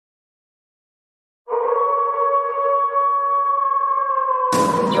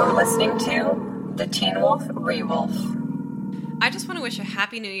You're listening to The Teen Wolf Rewolf. I just want to wish a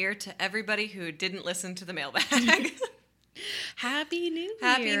Happy New Year to everybody who didn't listen to the mailbag. Happy New Year,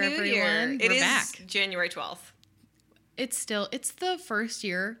 Happy New everyone. Year. We're It is back. January 12th. It's the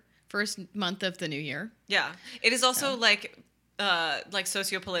first month of the new year. Yeah. It is also like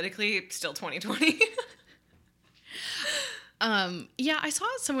sociopolitically still 2020. Yeah, I saw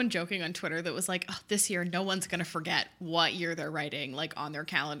someone joking on Twitter that was like, oh, this year no one's going to forget what year they're writing like on their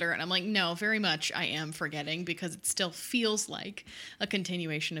calendar. And I'm like, no, very much I am forgetting because it still feels like a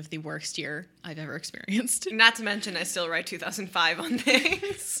continuation of the worst year I've ever experienced. Not to mention I still write 2005 on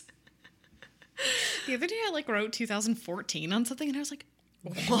things. The other day I like wrote 2014 on something and I was like,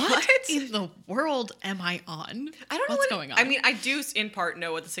 What in the world am I on? I don't know what's going on. I mean, I do in part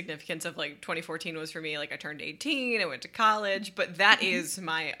know what the significance of like 2014 was for me. Like I turned 18, I went to college, but that is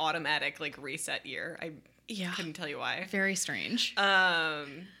my automatic like reset year. I couldn't tell you why. Very strange.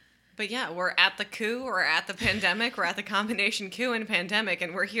 But yeah, we're at the coup, we're at the pandemic, we're at the combination coup and pandemic,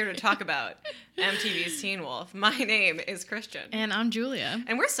 and we're here to talk about MTV's Teen Wolf. My name is Christian. And I'm Julia.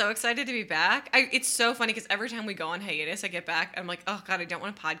 And we're so excited to be back. It's so funny because every time we go on hiatus, I get back, I'm like, oh God, I don't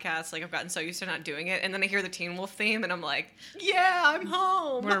want to podcast. Like, I've gotten so used to not doing it. And then I hear the Teen Wolf theme, and I'm like, yeah, I'm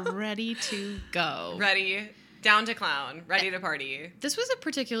home. We're ready to go. Ready. Down to clown. Ready to party. This was a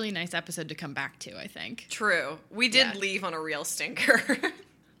particularly nice episode to come back to, I think. True. We did leave on a real stinker.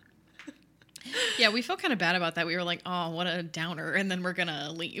 Yeah, we felt kind of bad about that. We were like, oh, what a downer. And then we're going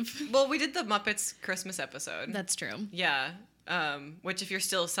to leave. Well, we did the Muppets Christmas episode. That's true. Yeah. Which if you're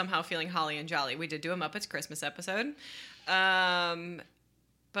still somehow feeling holly and jolly, we did do a Muppets Christmas episode. But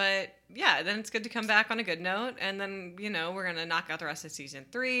yeah, then it's good to come back on a good note. And then, we're going to knock out the rest of season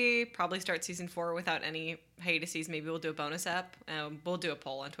 3, probably start season 4 without any hiatuses. Maybe we'll do a bonus ep. We'll do a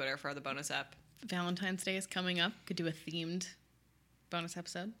poll on Twitter for the bonus ep. Valentine's Day is coming up. Could do a themed bonus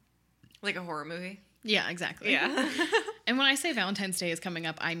episode. Like a horror movie? Yeah, exactly. Yeah. And when I say Valentine's Day is coming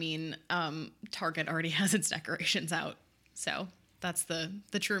up, I mean Target already has its decorations out. So that's the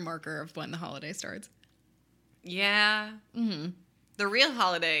true marker of when the holiday starts. Yeah. Mm-hmm. The real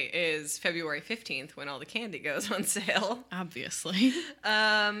holiday is February 15th when all the candy goes on sale. Obviously.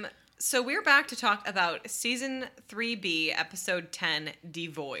 So we're back to talk about Season 3B, Episode 10,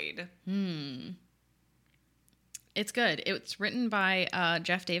 Devoid. It's good. It's written by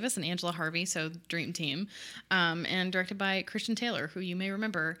Jeff Davis and Angela Harvey, so Dream Team, and directed by Christian Taylor, who you may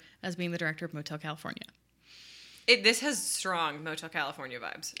remember as being the director of Motel California. This has strong Motel California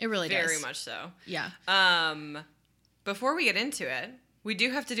vibes. It really does. Very much so. Yeah. Before we get into it, we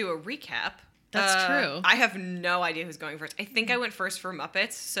do have to do a recap. That's true. I have no idea who's going first. I think I went first for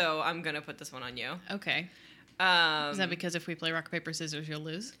Muppets, so I'm going to put this one on you. Okay. Is that because if we play rock, paper, scissors, you'll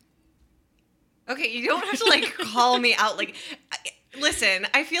lose? Okay, you don't have to, call me out. Listen,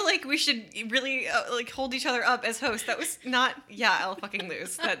 I feel like we should really, hold each other up as hosts. That was not, I'll fucking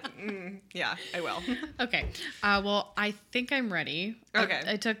lose. Yeah, I will. Okay. Well, I think I'm ready. Okay.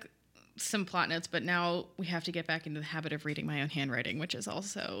 I took some plot notes, but now we have to get back into the habit of reading my own handwriting, which is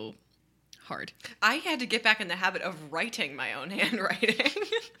also hard. I had to get back in the habit of writing my own handwriting.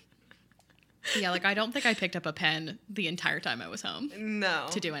 Yeah, I don't think I picked up a pen the entire time I was home. No.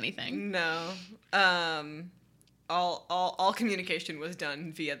 To do anything. No. All communication was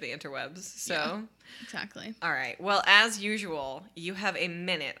done via the interwebs. So yeah, exactly. All right. Well, as usual, you have a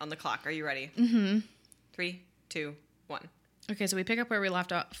minute on the clock. Are you ready? Mm-hmm. 3, 2, 1. Okay, so we pick up where we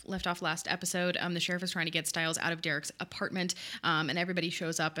left off last episode. The sheriff is trying to get Stiles out of Derek's apartment, and everybody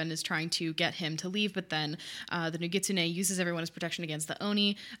shows up and is trying to get him to leave, but then the Nogitsune uses everyone as protection against the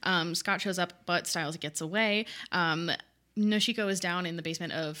Oni. Scott shows up, but Stiles gets away. Noshiko is down in the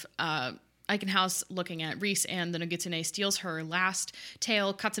basement of Eichen House looking at Reese, and the Nogitsune steals her last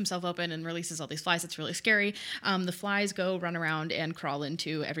tail, cuts himself open, and releases all these flies. It's really scary. The flies run around and crawl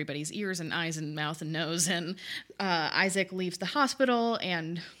into everybody's ears and eyes and mouth and nose, and Isaac leaves the hospital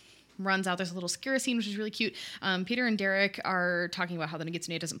and runs out. There's a little scare scene, which is really cute. Peter and Derek are talking about how the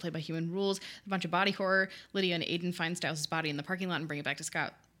Nogitsune doesn't play by human rules. A bunch of body horror. Lydia and Aiden find Stiles' body in the parking lot and bring it back to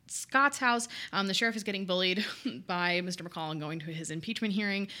Scott's house. The sheriff is getting bullied by Mr. McCall and going to his impeachment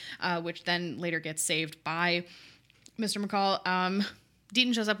hearing, which then later gets saved by Mr. McCall.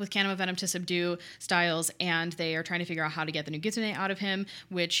 Deaton shows up with Canema Venom to subdue Stiles, and they are trying to figure out how to get the Nogitsune out of him,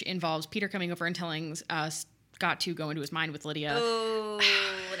 which involves Peter coming over and telling Scott to go into his mind with Lydia. Oh,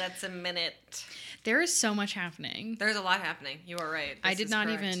 that's a minute. There is so much happening. There's a lot happening. You are right. I did not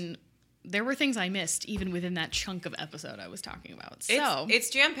even... There were things I missed even within that chunk of episode I was talking about. So it's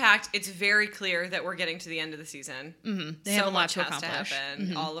jam-packed. It's very clear that we're getting to the end of the season. Mm-hmm. They have a lot to accomplish. Has to happen.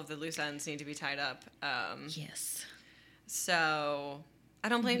 Mm-hmm. All of the loose ends need to be tied up. Yes. So I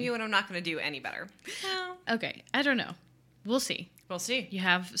don't blame you, and I'm not going to do any better. No. Okay, I don't know. We'll see. We'll see. You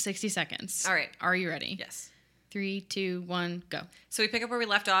have 60 seconds. All right. Are you ready? Yes. 3, 2, 1, go. So we pick up where we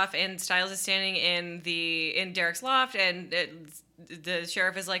left off, and Stiles is standing in Derek's loft, and the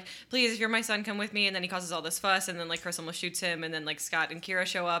sheriff is like, "Please, if you're my son, come with me." And then he causes all this fuss, and then like Chris almost shoots him, and then like Scott and Kira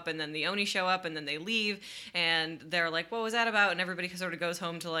show up, and then the Oni show up, and then they leave, and they're like, "What was that about?" And everybody sort of goes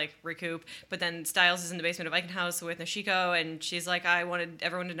home to like recoup. But then Stiles is in the basement of Eichenhaus with Nashiko, and she's like, "I wanted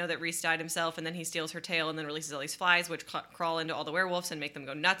everyone to know that Reese died himself," and then he steals her tail, and then releases all these flies, which crawl into all the werewolves and make them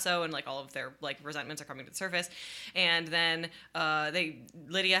go nutso, and like all of their like resentments are coming to the surface. And then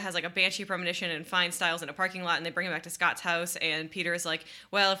Lydia has like a banshee premonition and finds Stiles in a parking lot, and they bring him back to Scott's house, and Peter is like,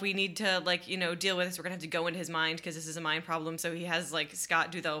 well, if we need to like, you know, deal with this, we're gonna have to go into his mind because this is a mind problem. So he has like Scott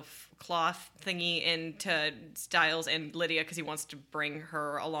do the cloth thingy into Stiles and Lydia because he wants to bring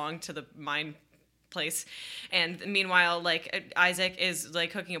her along to the mind place. And meanwhile, like Isaac is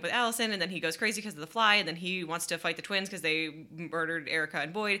like hooking up with Allison, and then he goes crazy because of the fly, and then he wants to fight the twins because they murdered Erica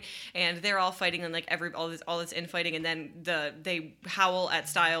and Boyd, and they're all fighting, and like all this infighting, and then they howl at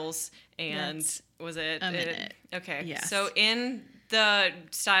Stiles, and That's was it a minute. Okay. Yes. So in the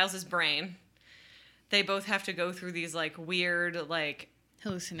Stiles' brain, they both have to go through these like weird like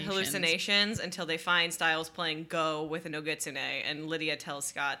hallucinations until they find Stiles playing Go with a Nogitsune, and Lydia tells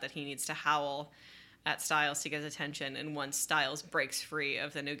Scott that he needs to howl at Stiles to get his attention, and once Stiles breaks free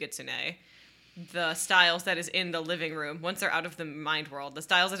of the Nogitsune, the Stiles that is in the living room, once they're out of the mind world, the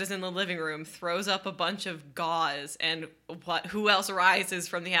Stiles that is in the living room throws up a bunch of gauze, and who else rises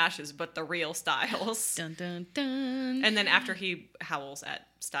from the ashes but the real Stiles? Dun, dun, dun. And then after he howls at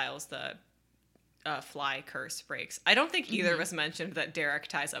Stiles, the fly curse breaks. I don't think either of us mentioned that Derek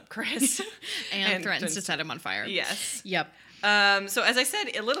ties up Chris. and threatens to set him on fire. Yes. Yep. So as I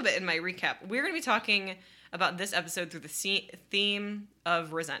said a little bit in my recap, we're going to be talking about this episode through the theme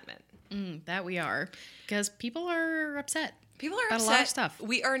of resentment. That we are. Because people are upset. People are about upset. a lot of stuff.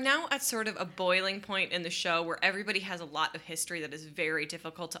 We are now at sort of a boiling point in the show where everybody has a lot of history that is very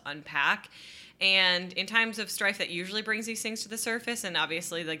difficult to unpack. And in times of strife, that usually brings these things to the surface. And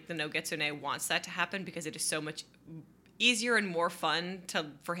obviously, like the Nogitsune wants that to happen because it is so much easier and more fun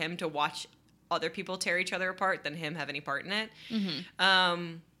for him to watch other people tear each other apart than him have any part in it.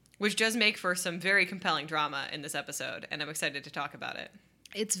 Which does make for some very compelling drama in this episode. And I'm excited to talk about it.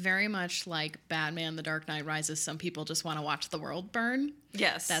 It's very much like Batman, The Dark Knight Rises. Some people just want to watch the world burn.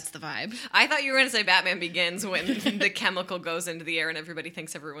 Yes. That's the vibe. I thought you were going to say Batman Begins when the chemical goes into the air and everybody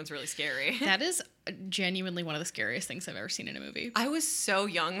thinks everyone's really scary. That is genuinely one of the scariest things I've ever seen in a movie. I was so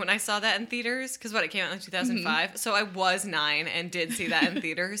young when I saw that in theaters because it came out in 2005. So I was 9 and did see that in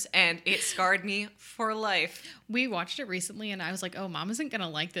theaters, and it scarred me for life. We watched it recently, and I was like, oh, Mom isn't going to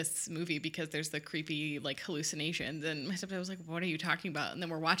like this movie because there's the creepy, like, hallucinations. And my stepdad was like, what are you talking about? And then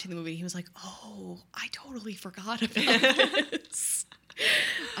we're watching the movie, and he was like, oh, I totally forgot about this.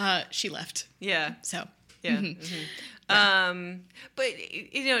 She left. Yeah. So. Yeah. But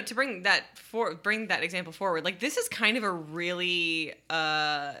you know, to bring that example forward, like this is kind of a really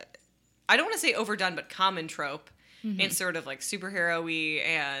I don't want to say overdone, but common trope in sort of like superhero-y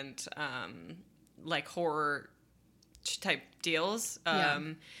and like horror type deals.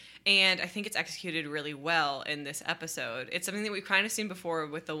 And I think it's executed really well in this episode. It's something that we've kind of seen before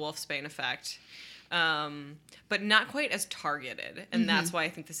with the Wolfsbane effect. But not quite as targeted. And that's why I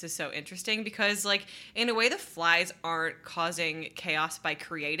think this is so interesting because, like, in a way, the flies aren't causing chaos by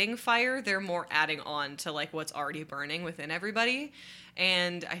creating fire. They're more adding on to, like, what's already burning within everybody.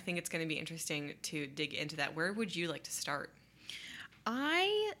 And I think it's going to be interesting to dig into that. Where would you like to start?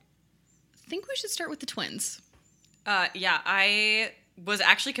 I think we should start with the twins. Yeah, I was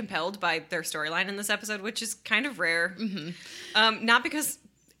actually compelled by their storyline in this episode, which is kind of rare. Not because...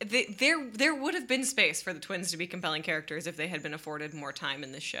 There would have been space for the twins to be compelling characters if they had been afforded more time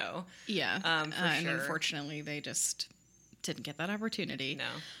in this show. Yeah, for sure. And unfortunately, they just didn't get that opportunity.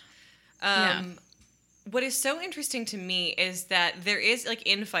 No. What is so interesting to me is that there is like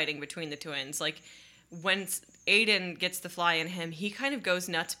infighting between the twins. Like when Aiden gets the fly in him, he kind of goes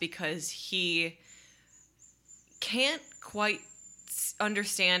nuts because he can't quite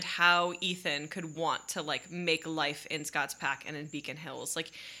understand how Ethan could want to like make life in Scott's Pack and in Beacon Hills.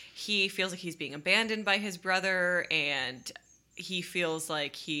 Like he feels like he's being abandoned by his brother, and he feels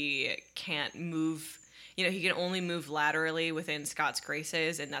like he can't move, you know, he can only move laterally within Scott's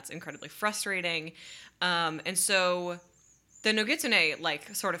graces, and that's incredibly frustrating. And so the Nogitsune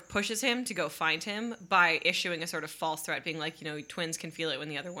like sort of pushes him to go find him by issuing a sort of false threat, being like, you know, twins can feel it when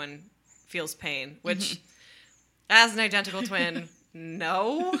the other one feels pain, which as an identical twin,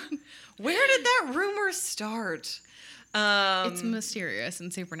 no. Where did that rumor start? It's mysterious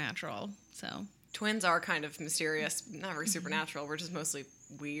and supernatural, so. Twins are kind of mysterious, not very supernatural. We're just mostly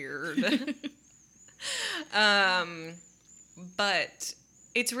weird. But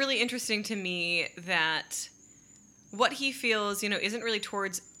it's really interesting to me that what he feels, isn't really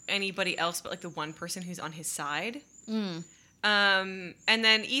towards anybody else but like the one person who's on his side. And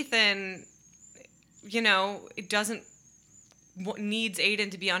then Ethan, it needs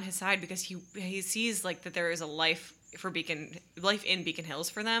Aiden to be on his side because he sees like that there is a life in Beacon Hills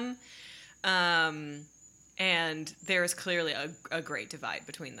for them. And there's clearly a great divide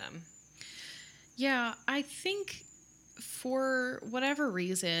between them. Yeah, I think for whatever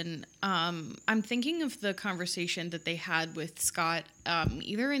reason, I'm thinking of the conversation that they had with Scott,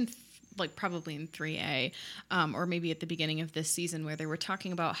 either in probably in 3A, or maybe at the beginning of this season, where they were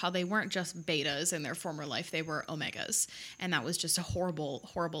talking about how they weren't just betas in their former life, they were omegas. And that was just a horrible,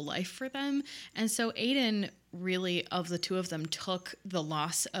 horrible life for them. And so Aiden really, of the two of them, took the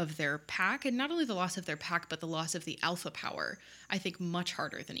loss of their pack, and not only the loss of their pack, but the loss of the alpha power, I think much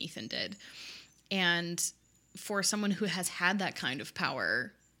harder than Ethan did. And for someone who has had that kind of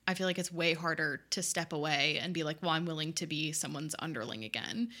power, I feel like it's way harder to step away and be like, well, I'm willing to be someone's underling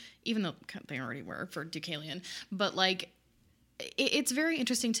again, even though they already were for Deucalion. But it's very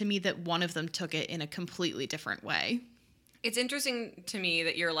interesting to me that one of them took it in a completely different way. It's interesting to me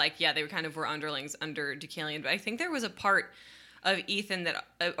that you're like, yeah, they kind of were underlings under Deucalion, but I think there was a part of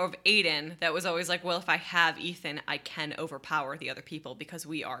Aiden that was always like, well, if I have Ethan, I can overpower the other people because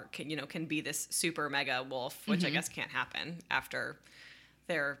we can be this super mega wolf, which I guess can't happen after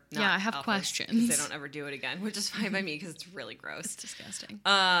they're not. Yeah, I have alphas, questions. they don't ever do it again, which is fine by me because it's really gross. It's disgusting.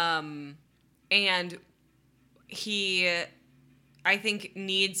 And he, I think,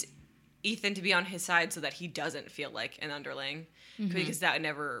 needs Ethan to be on his side so that he doesn't feel like an underling. Because that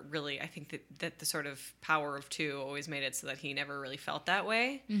never really, I think that the sort of power of two always made it so that he never really felt that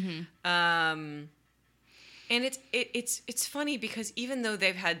way. And it's funny because even though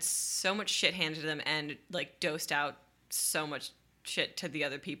they've had so much shit handed to them and like dosed out so much shit to the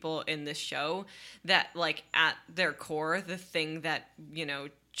other people in this show, that like at their core, the thing that,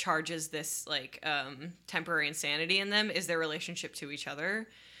 charges this like temporary insanity in them is their relationship to each other.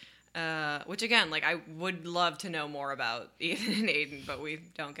 Which again, like I would love to know more about Ethan and Aiden, but we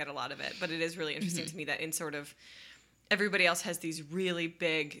don't get a lot of it. But it is really interesting to me that in sort of everybody else has these really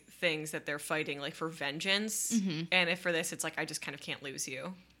big things that they're fighting, like for vengeance. And if for this, it's like, I just kind of can't lose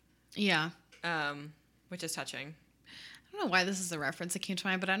you. Yeah. Which is touching. I don't know why this is a reference that came to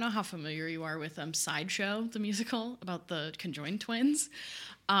mind, but I know how familiar you are with Sideshow, the musical about the conjoined twins.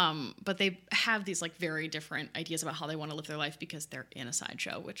 But they have these like very different ideas about how they want to live their life because they're in a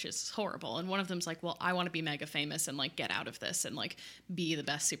sideshow, which is horrible. And one of them's like, well, I want to be mega famous and like get out of this and like be the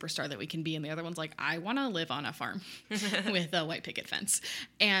best superstar that we can be. And the other one's like, I want to live on a farm with a white picket fence.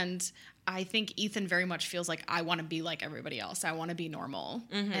 And I think Ethan very much feels like, I want to be like everybody else. I want to be normal.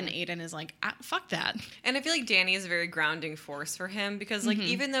 And Aiden is like, fuck that. And I feel like Danny is a very grounding force for him because like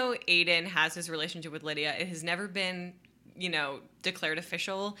even though Aiden has his relationship with Lydia, it has never been, declared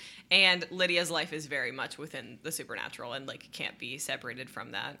official, and Lydia's life is very much within the supernatural and like can't be separated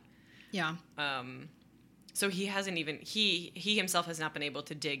from that. Yeah. So he hasn't even he himself has not been able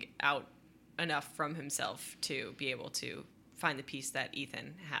to dig out enough from himself to be able to find the peace that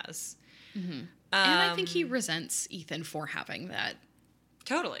Ethan has. And I think he resents Ethan for having that.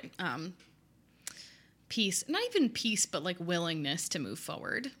 Totally. Peace, not even peace, but like willingness to move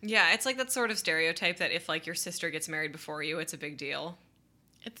forward. Yeah, it's like that sort of stereotype that if like your sister gets married before you, it's a big deal.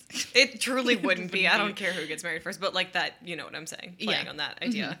 It truly wouldn't be. I don't care who gets married first, but like that, you know what I'm saying? Playing on that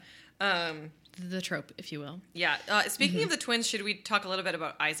idea. The trope, if you will. Yeah. Speaking of the twins, should we talk a little bit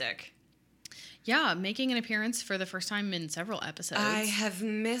about Isaac? Yeah, making an appearance for the first time in several episodes. I have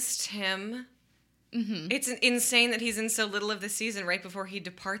missed him. It's insane that he's in so little of the season right before he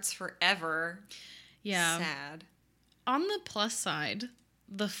departs forever. Yeah. Sad. On the plus side,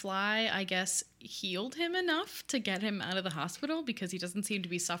 the fly, I guess, healed him enough to get him out of the hospital because he doesn't seem to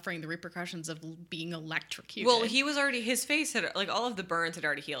be suffering the repercussions of being electrocuted. Well, he was already, his face had, like, all of the burns had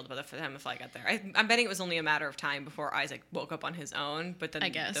already healed by the time the fly got there. I'm betting it was only a matter of time before Isaac woke up on his own, but then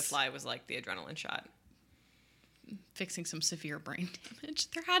the fly was like the adrenaline shot. Fixing some severe brain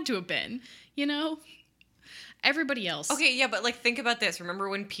damage. There had to have been, Everybody else. Okay, yeah, but like think about this. Remember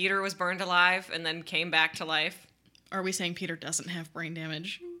when Peter was burned alive and then came back to life? Are we saying Peter doesn't have brain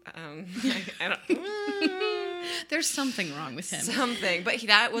damage? I don't. There's something wrong with him. Something, but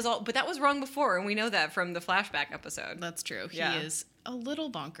that was wrong before, and we know that from the flashback episode. That's true. He is a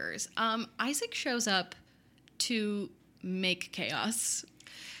little bonkers. Isaac shows up to make chaos.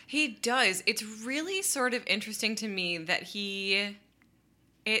 He does. It's really sort of interesting to me that it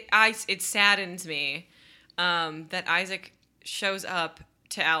saddens me that Isaac shows up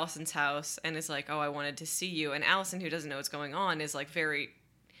to Allison's house and is like, "Oh, I wanted to see you." And Allison, who doesn't know what's going on, is like very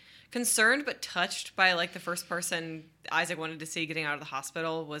concerned but touched by like the first person Isaac wanted to see getting out of the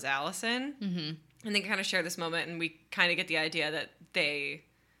hospital was Allison. Mm-hmm. And they kind of share this moment, and we kind of get the idea that they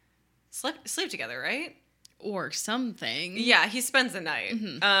sleep together, right? Or something. Yeah, he spends the night.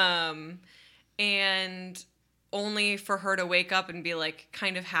 Mm-hmm. And only for her to wake up and be like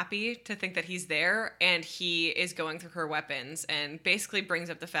kind of happy to think that he's there, and he is going through her weapons and basically brings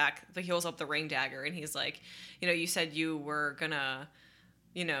up the fact that he holds up the ring dagger, and he's like, you said you were gonna,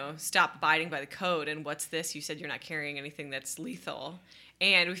 stop abiding by the code, and what's this? You said you're not carrying anything that's lethal.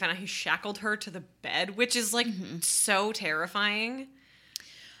 And we found out he shackled her to the bed, which is like so terrifying.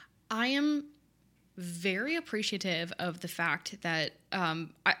 I am very appreciative of the fact that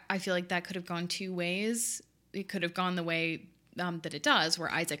I feel like that could have gone two ways. It could have gone the way that it does,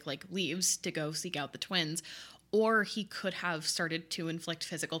 where Isaac like leaves to go seek out the twins, or he could have started to inflict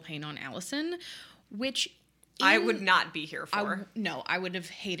physical pain on Allison, which I would not be here for. No, I would have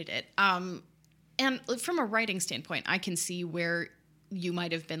hated it. And from a writing standpoint, I can see where you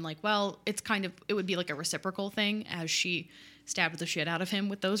might have been like, well, it would be like a reciprocal thing as she stabbed the shit out of him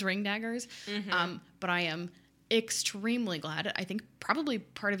with those ring daggers. Mm-hmm. But I am extremely glad. I think probably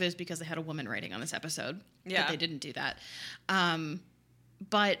part of it is because they had a woman writing on this episode. Yeah. That they didn't do that.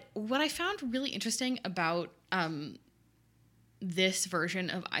 But what I found really interesting about this version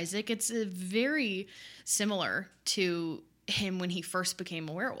of Isaac, it's very similar to him when he first became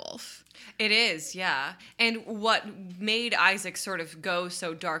a werewolf. It is, yeah. And what made Isaac sort of go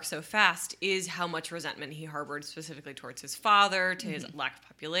so dark so fast is how much resentment he harbored specifically towards his father, to his lack of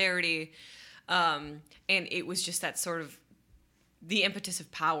popularity. And it was just that sort of the impetus of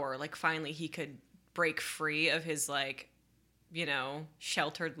power. Like finally he could break free of his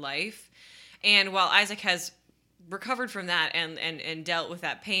sheltered life. And while Isaac has recovered from that and dealt with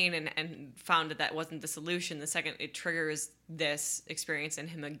that pain and found that wasn't the solution, the second it triggers this experience in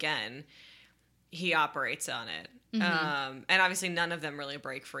him again, he operates on it. Mm-hmm. And obviously none of them really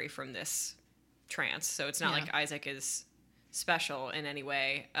break free from this trance, so it's not like Isaac is special in any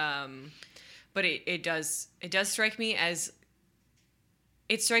way. But it does strike me as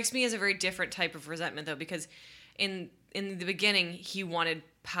a very different type of resentment, though, because in the beginning he wanted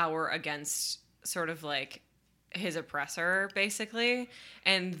power against sort of like his oppressor, basically,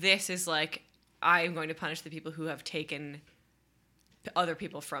 and this is like, I'm going to punish the people who have taken other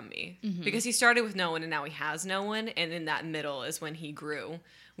people from me. Mm-hmm. Because he started with no one and now he has no one, and in that middle is when he grew,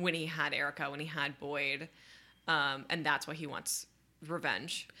 when he had Erica, when he had Boyd, and that's why he wants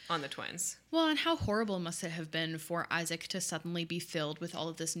revenge on the twins. Well, and how horrible must it have been for Isaac to suddenly be filled with all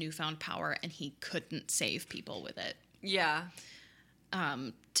of this newfound power and he couldn't save people with it. Yeah.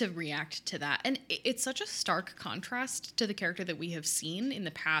 To react to that. And it's such a stark contrast to the character that we have seen in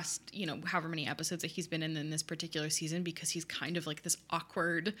the past, however many episodes that he's been in this particular season, because he's kind of like this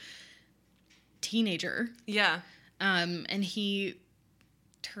awkward teenager. Yeah. And he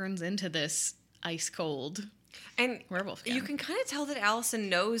turns into this ice cold werewolf again. You can kind of tell that Allison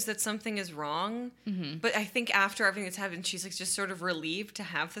knows that something is wrong, but I think after everything that's happened, she's like just sort of relieved to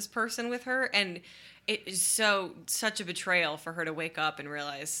have this person with her, and it is such a betrayal for her to wake up and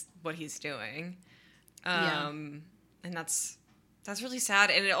realize what he's doing. And that's really sad,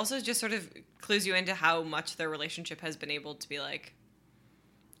 and it also just sort of clues you into how much their relationship has been able to be like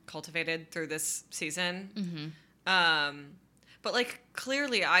cultivated through this season. Mm-hmm. But like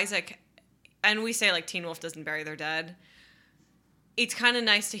clearly Isaac, and we say like Teen Wolf doesn't bury their dead. It's kind of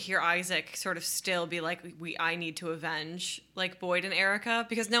nice to hear Isaac sort of still be like, I need to avenge like Boyd and Erica,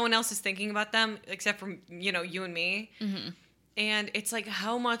 because no one else is thinking about them except for, you and me. Mm-hmm. And it's like,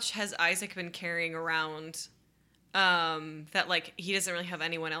 how much has Isaac been carrying around that like he doesn't really have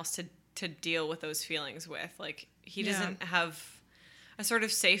anyone else to deal with those feelings with? Like he doesn't have a sort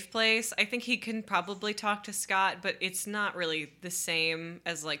of safe place. I think he can probably talk to Scott, but it's not really the same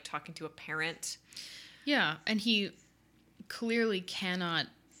as like talking to a parent. Yeah, and he clearly cannot,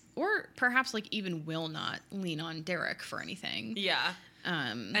 or perhaps like even will not, lean on Derek for anything. Yeah.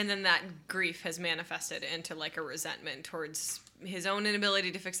 And then that grief has manifested into like a resentment towards his own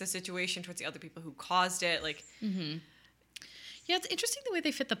inability to fix the situation, towards the other people who caused it. Like, Yeah, it's interesting the way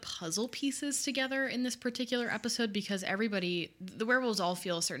they fit the puzzle pieces together in this particular episode, because the werewolves all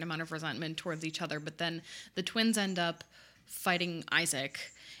feel a certain amount of resentment towards each other, but then the twins end up fighting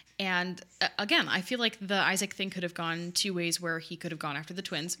Isaac. And again, I feel like the Isaac thing could have gone two ways, where he could have gone after the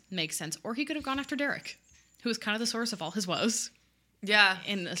twins, makes sense, or he could have gone after Derek, who is kind of the source of all his woes. Yeah.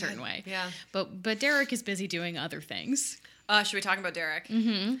 in a certain way. Yeah. But Derek is busy doing other things. Should we talk about Derek?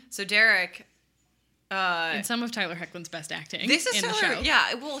 Mm-hmm. So Derek... and some of Tyler Hoechlin's best acting This is in the Tyler, show.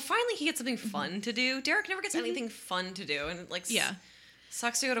 yeah. Well, finally he gets something fun to do. Derek never gets anything fun to do, and it like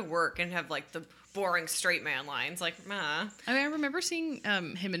sucks to go to work and have like the boring straight man lines. Like, I mean, I remember seeing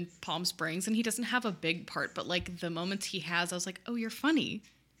him in Palm Springs, and he doesn't have a big part, but like the moments he has, I was like, oh, you're funny.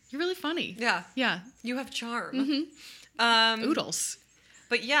 You're really funny. Yeah, yeah. You have charm. Oodles.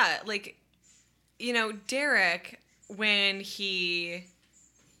 But yeah, like, you know, Derek, when he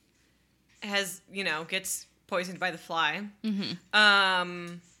has, you know, gets poisoned by the fly,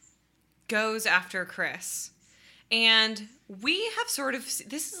 goes after Chris. And we have sort of,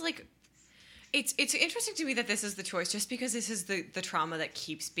 this is like, it's interesting to me that this is the choice, just because this is the trauma that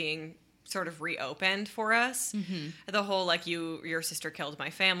keeps being sort of reopened for us. The whole, like, your sister killed my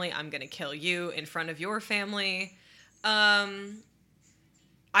family, I'm gonna kill you in front of your family.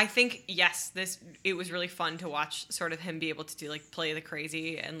 I think, yes, it was really fun to watch sort of him be able to do, like, play the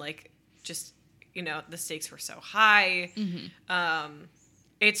crazy and, like, just, you know, the stakes were so high.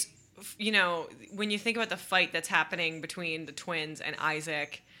 It's, you know, when you think about the fight that's happening between the twins and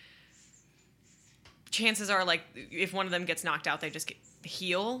Isaac, chances are, like, if one of them gets knocked out, they just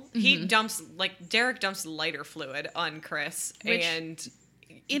heal. Derek dumps lighter fluid on Chris. Which, and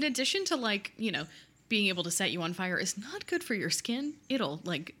in addition to, like, you know, being able to set you on fire is not good for your skin. It'll,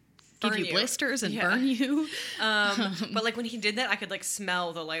 like, give you blisters and burn you. But, like, when he did that, I could, like,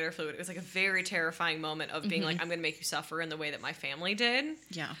 smell the lighter fluid. It was, like, a very terrifying moment of being like, I'm going to make you suffer in the way that my family did.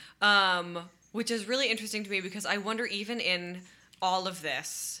 Yeah. Which is really interesting to me, because I wonder, even in all of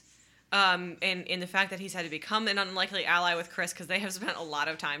this, and in the fact that he's had to become an unlikely ally with Chris, because they have spent a lot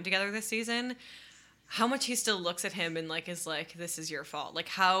of time together this season, how much he still looks at him and, like, is like, this is your fault. Like,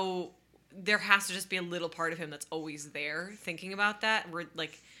 how there has to just be a little part of him that's always there thinking about that. We're,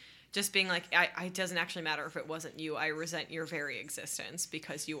 like, just being like, it doesn't actually matter if it wasn't you. I resent your very existence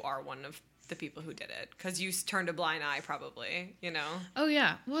because you are one of the people who did it. Because you turned a blind eye, probably, you know? Oh,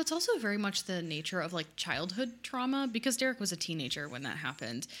 yeah. Well, it's also very much the nature of, like, childhood trauma, because Derek was a teenager when that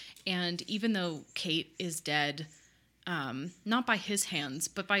happened. And even though Kate is dead, not by his hands,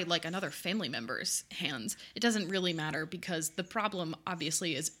 but by, like, another family member's hands, it doesn't really matter, because the problem,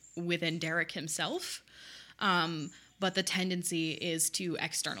 obviously, is within Derek himself. But the tendency is to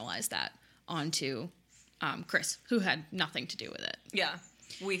externalize that onto Chris, who had nothing to do with it. Yeah,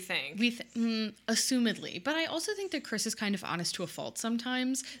 we think. Assumedly. But I also think that Chris is kind of honest to a fault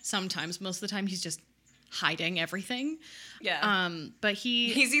sometimes. Sometimes, most of the time, he's just hiding everything. Yeah. But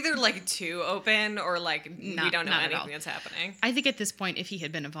he's either, like, too open or, like, we don't know anything that's happening. I think at this point, if he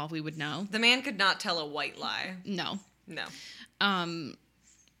had been involved, we would know. The man could not tell a white lie. No.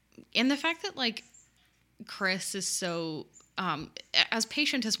 And the fact that, like, Chris is so as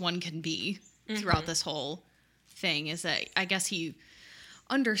patient as one can be throughout this whole thing is that I guess he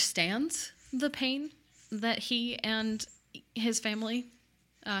understands the pain that he and his family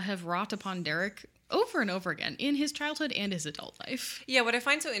have wrought upon Derek over and over again in his childhood and his adult life. Yeah, what I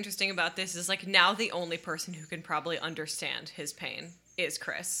find so interesting about this is, like, now the only person who can probably understand his pain is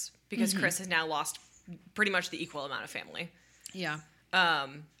Chris, because Chris has now lost pretty much the equal amount of family. Yeah.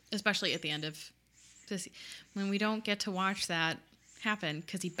 Especially at the end of this, when we don't get to watch that happen,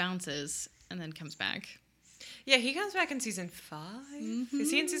 because he bounces and then comes back. Yeah, he comes back in season 5.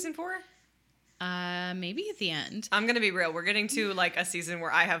 Is he in season 4? Maybe at the end. I'm gonna be real. We're getting to, like, a season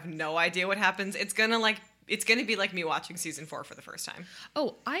where I have no idea what happens. It's gonna be like me watching season 4 for the first time.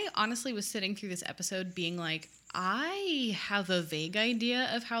 Oh, I honestly was sitting through this episode being like, I have a vague idea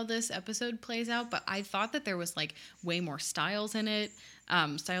of how this episode plays out, but I thought that there was, like, way more Styles in it.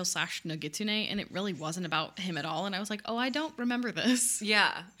 Styles/Nogitsune, and it really wasn't about him at all. And I was like, oh, I don't remember this.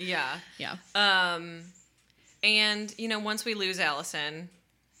 Yeah. Yeah. And, you know, once we lose Allison,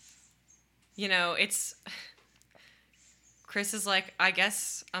 you know, Chris is like, I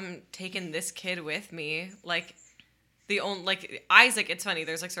guess I'm taking this kid with me. Like, Isaac, it's funny,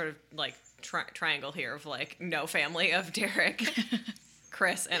 there's, like, sort of, like, triangle here of, like, no family of Derek,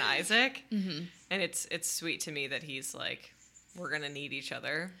 Chris, and Isaac. And it's sweet to me that he's like, we're going to need each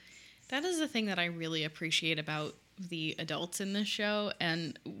other. That is the thing that I really appreciate about the adults in this show.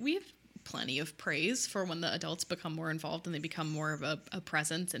 And we have plenty of praise for when the adults become more involved and they become more of a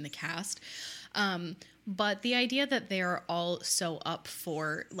presence in the cast. But the idea that they're all so up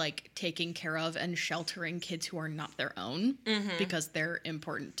for, like, taking care of and sheltering kids who are not their own because they're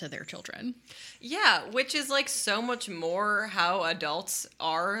important to their children. Yeah, which is, like, so much more how adults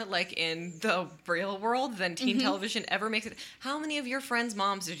are, like, in the real world than teen television ever makes it. How many of your friends'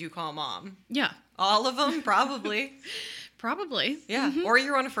 moms did you call mom? Yeah. All of them? Probably. Probably. Yeah. Or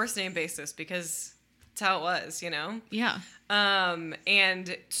you're on a first name basis because that's how it was, you know? Yeah.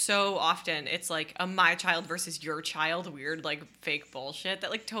 And so often it's like a my child versus your child weird, like fake bullshit that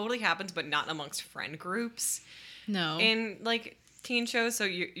like totally happens, but not amongst friend groups No. in like teen shows. So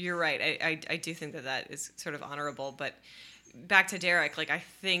you're right. I do think that is sort of honorable, but back to Derek, like I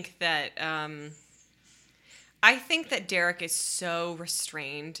think that Derek is so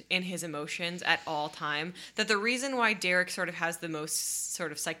restrained in his emotions at all time that the reason why Derek sort of has the most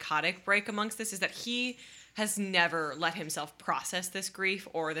sort of psychotic break amongst this is that he has never let himself process this grief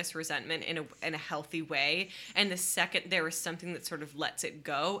or this resentment in a healthy way. And the second there is something that sort of lets it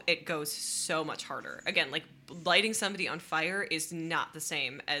goes so much harder. Again, like lighting somebody on fire is not the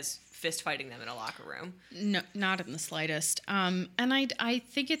same as fist fighting them in a locker room. No, not in the slightest. And I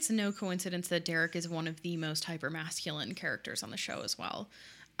think it's no coincidence that Derek is one of the most hyper-masculine characters on the show as well.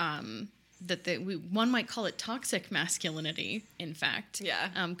 One might call it toxic masculinity, in fact.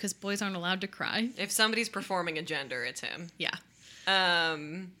 Yeah. Because boys aren't allowed to cry. If somebody's performing a gender, it's him. Yeah.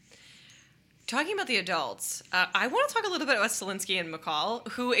 Talking about the adults, I want to talk a little bit about Stilinski and McCall,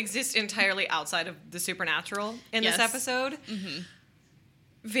 who exist entirely outside of the supernatural in this episode. Mm-hmm.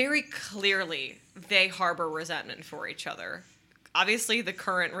 Very clearly, they harbor resentment for each other. Obviously, the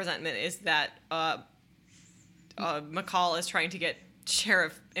current resentment is that McCall is trying to get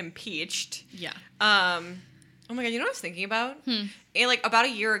Sheriff impeached. Yeah. Oh my god, you know what I was thinking about? Like about a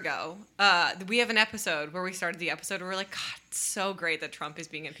year ago, we have an episode where we started the episode where we're like, God, it's so great that Trump is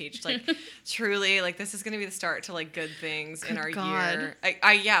being impeached. Like, truly, like this is going to be the start to like good things in our year.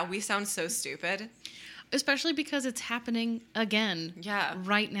 Yeah, we sound so stupid. Especially because it's happening again. Yeah.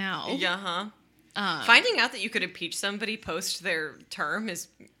 Right now. Yeah, finding out that you could impeach somebody post their term is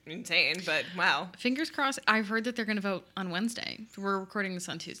insane, but wow. Fingers crossed. I've heard that they're going to vote on Wednesday. We're recording this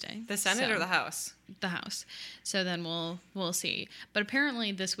on Tuesday. The Senate or the House? The House. So then we'll see. But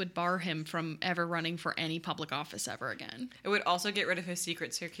apparently this would bar him from ever running for any public office ever again. It would also get rid of his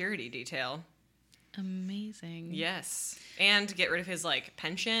secret security detail. Amazing. Yes. And get rid of his like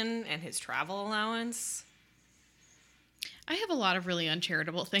pension and his travel allowance. I have a lot of really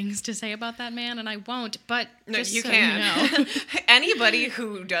uncharitable things to say about that man, and I won't, but no, just you so can. You know. Anybody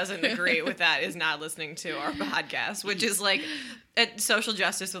who doesn't agree with that is not listening to our podcast, which is like a social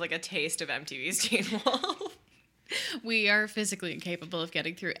justice with like a taste of MTV's Teen Wolf. We are physically incapable of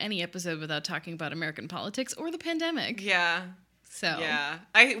getting through any episode without talking about American politics or the pandemic. Yeah. So. Yeah.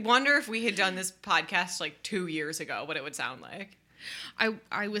 I wonder if we had done this podcast like 2 years ago, what it would sound like.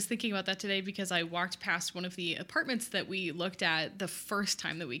 I was thinking about that today because I walked past one of the apartments that we looked at the first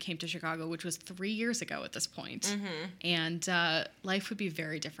time that we came to Chicago, which was 3 years ago at this point. Mm-hmm. And life would be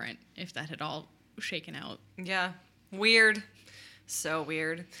very different if that had all shaken out. Yeah. Weird. So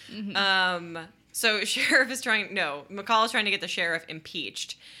weird. Mm-hmm. So McCall is trying to get the sheriff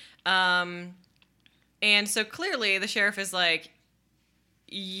impeached. And so clearly the sheriff is like,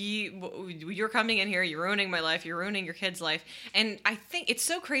 you're coming in here, you're ruining my life, you're ruining your kid's life. And I think it's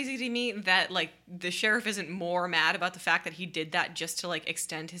so crazy to me that like the sheriff isn't more mad about the fact that he did that just to like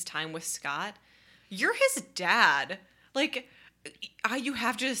extend his time with Scott. You're his dad. Like, you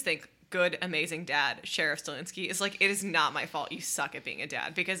have to just think, good, amazing dad, Sheriff Stilinski, is like, it is not my fault you suck at being a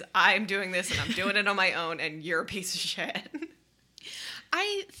dad because I'm doing this and I'm doing it on my own and you're a piece of shit.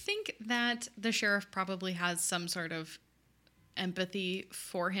 I think that the sheriff probably has some sort of empathy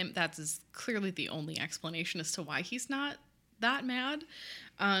for him. That's clearly the only explanation as to why he's not that mad.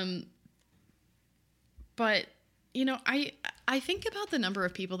 But, you know, I think about the number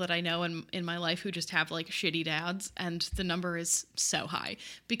of people that I know in my life who just have, like, shitty dads, and the number is so high.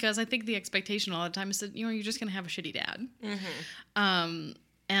 Because I think the expectation all the time is that, you know, you're just going to have a shitty dad. Mm-hmm.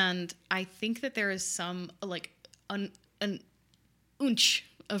 And I think that there is some, like, an ounce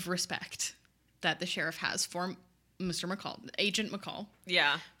of respect that the sheriff has for Mr. McCall, Agent McCall.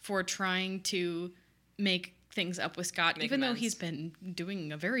 Yeah. For trying to make things up with Scott, even though he's been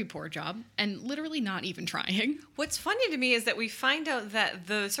doing a very poor job and literally not even trying. What's funny to me is that we find out that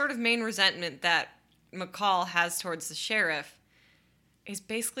the sort of main resentment that McCall has towards the sheriff is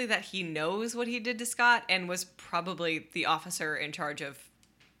basically that he knows what he did to Scott and was probably the officer in charge of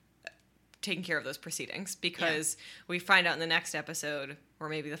taking care of those proceedings, because we find out in the next episode, or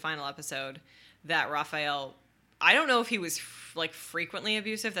maybe the final episode, that Raphael, I don't know if he was like frequently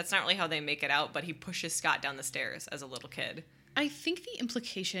abusive. That's not really how they make it out, but he pushes Scott down the stairs as a little kid. I think the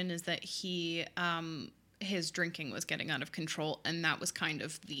implication is that he, his drinking was getting out of control, and that was kind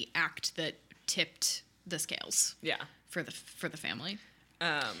of the act that tipped the scales. Yeah. For the family.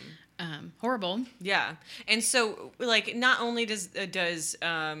 Horrible. Yeah. And so, like, not only does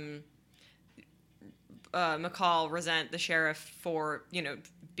McCall resent the sheriff for,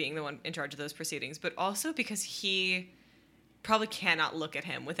 being the one in charge of those proceedings, but also because he probably cannot look at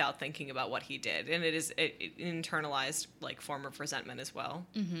him without thinking about what he did. And it is an internalized, form of resentment as well.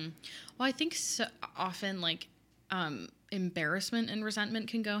 Mm-hmm. Well, I think so often, embarrassment and resentment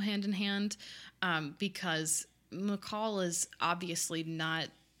can go hand in hand, because McCall is obviously not...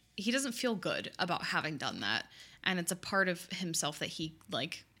 He doesn't feel good about having done that. And it's a part of himself that he,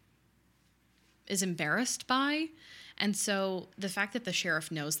 is embarrassed by. And so the fact that the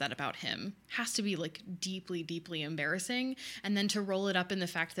sheriff knows that about him has to be deeply, deeply embarrassing. And then to roll it up in the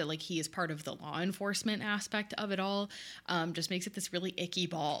fact that he is part of the law enforcement aspect of it all, just makes it this really icky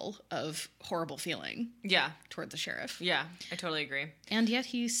ball of horrible feeling. Yeah. Toward the sheriff. Yeah, I totally agree. And yet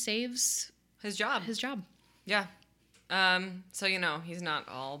he saves his job. Yeah. So, he's not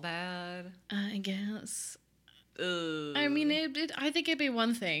all bad. I guess. Ugh. I mean, I think it'd be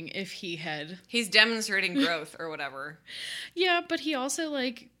one thing if he had... He's demonstrating growth or whatever. Yeah, but he also,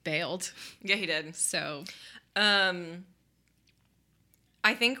 bailed. Yeah, he did. So... I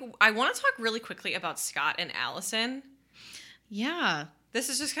think I want to talk really quickly about Scott and Allison. Yeah. This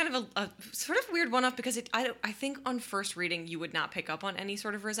is just kind of a sort of weird one-off because I think on first reading you would not pick up on any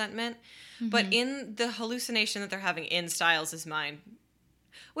sort of resentment. Mm-hmm. But in the hallucination that they're having in Stiles' mind...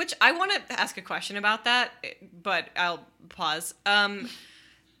 Which I want to ask a question about that, but I'll pause.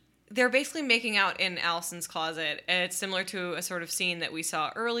 They're basically making out in Allison's closet. It's similar to a sort of scene that we saw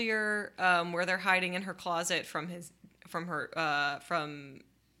earlier, where they're hiding in her closet from her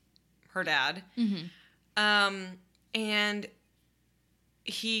dad. Mm-hmm. And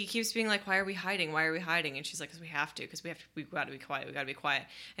he keeps being like, "Why are we hiding? Why are we hiding?" And she's like, "Because we have to. We've got to be quiet. We got to be quiet."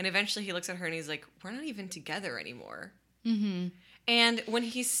 And eventually he looks at her and he's like, "We're not even together anymore." Mm-hmm. And when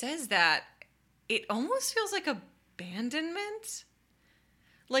he says that, it almost feels like abandonment.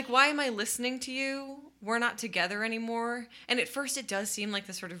 Why am I listening to you? We're not together anymore. And at first it does seem like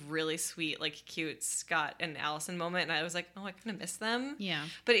this sort of really sweet, cute Scott and Allison moment. And I was like, oh, I kind of miss them. Yeah.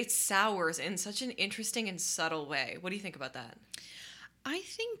 But it sours in such an interesting and subtle way. What do you think about that? I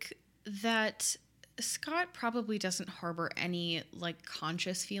think that Scott probably doesn't harbor any,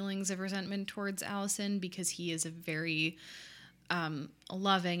 conscious feelings of resentment towards Allison because he is a very...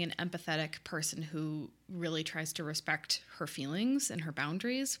 loving and empathetic person who really tries to respect her feelings and her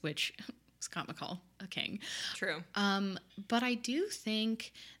boundaries, which Scott McCall, a king. True. But I do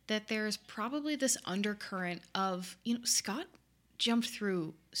think that there's probably this undercurrent of, Scott jumped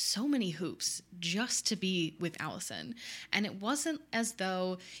through so many hoops just to be with Allison. And it wasn't as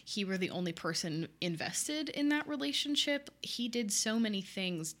though he were the only person invested in that relationship. He did so many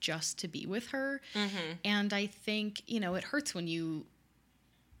things just to be with her. Mm-hmm. And I think, it hurts when you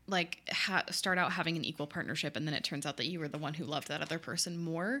start out having an equal partnership and then it turns out that you were the one who loved that other person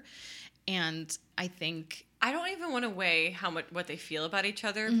more. And I think... I don't even want to weigh what they feel about each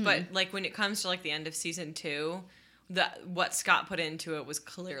other, mm-hmm. but when it comes to the end of season 2, what Scott put into it was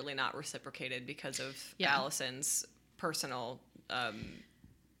clearly not reciprocated because of Allison's personal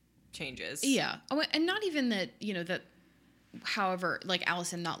changes. Yeah. Oh, and not even that, that however,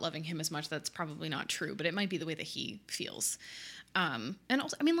 Allison not loving him as much, that's probably not true, but it might be the way that he feels. And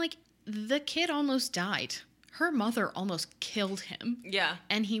also, the kid almost died. Her mother almost killed him. Yeah.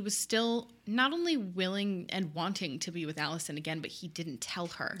 And he was still not only willing and wanting to be with Allison again, but he didn't tell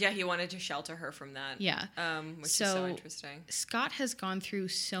her. Yeah, he wanted to shelter her from that. Yeah. Which is so interesting. Scott has gone through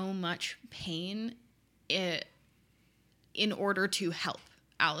so much pain in order to help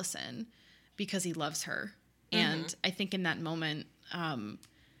Allison because he loves her. Mm-hmm. And I think in that moment,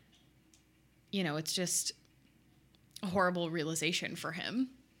 it's just a horrible realization for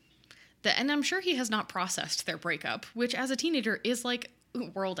him. And I'm sure he has not processed their breakup, which as a teenager is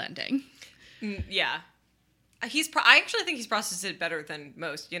world ending. Yeah. I actually think he's processed it better than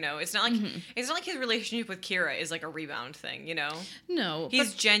most, It's not mm-hmm. It's not like his relationship with Kira is a rebound thing, No.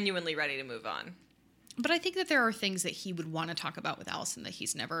 He's genuinely ready to move on. But I think that there are things that he would want to talk about with Allison that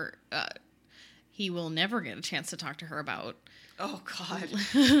he will never get a chance to talk to her about. Oh God.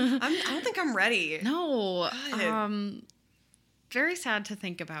 I don't think I'm ready. No. Very sad to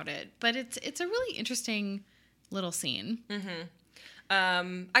think about it, but it's a really interesting little scene.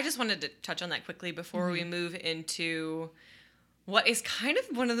 Mm-hmm. I just wanted to touch on that quickly before mm-hmm. we move into what is kind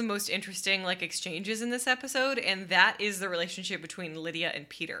of one of the most interesting exchanges in this episode, and that is the relationship between Lydia and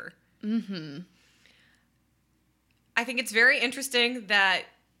Peter. Mm-hmm. I think it's very interesting that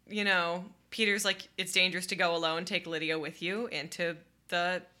Peter's it's dangerous to go alone. Take Lydia with you into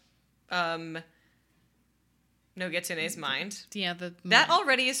the Nogitsune's mind. Yeah, that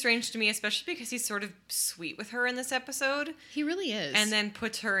already is strange to me, especially because he's sort of sweet with her in this episode. He really is. And then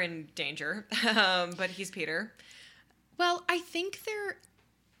puts her in danger. But he's Peter. Well, I think they're,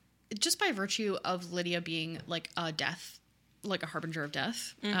 just by virtue of Lydia being like a death, like a harbinger of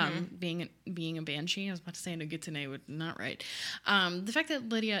death, being a banshee. I was about to say Nogitsune would not right. The fact that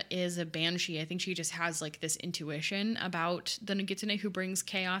Lydia is a banshee, I think she just has like this intuition about the Nogitsune who brings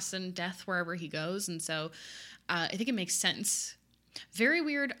chaos and death wherever he goes, and so I think it makes sense. Very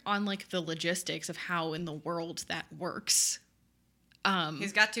weird on like the logistics of how in the world that works.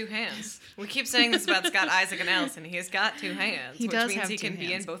 He's got 2 hands. We keep saying this about Scott Isaac and Allison. He's got 2 hands, He which does means have he 2 can be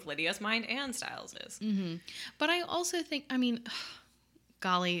in hands. both Lydia's mind and Styles's. But I also think, I mean,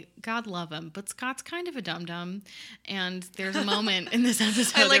 golly, God love him, but Scott's kind of a dum-dum, and there's a moment in this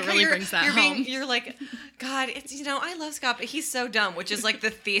episode that really brings that home. You're like, God, it's, I love Scott, but he's so dumb, which is like the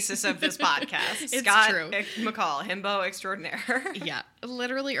thesis of this podcast. It's Scott true. McCall, himbo extraordinaire. Yeah,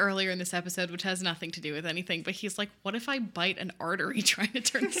 literally earlier in this episode, which has nothing to do with anything, but he's like, what if I bite an artery trying to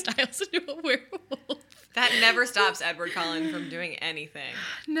turn Styles into a werewolf? That never stops Edward Cullen from doing anything.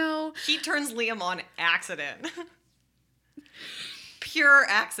 No. He turns Liam on accident. Pure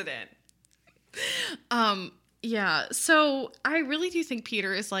accident. Yeah, so I really do think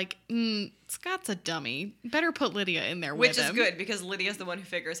Peter is like, Scott's a dummy. Better put Lydia in there Which with is him. good, because Lydia's the one who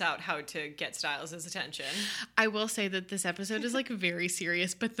figures out how to get Styles' attention. I will say that this episode is like very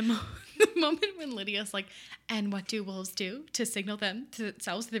serious, but the moment when Lydia's like, and what do wolves do to signal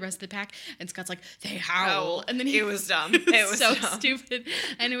themselves to the rest of the pack? And Scott's like, they howl. And then it was dumb. It was so dumb. stupid.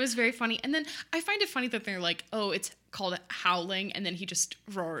 And it was very funny. And then I find it funny that they're like, oh, it's called howling. And then he just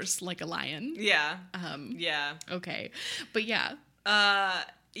roars like a lion. Yeah. Yeah. Okay. But yeah.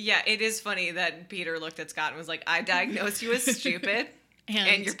 Yeah, it is funny that Peter looked at Scott and was like, I diagnosed you as stupid,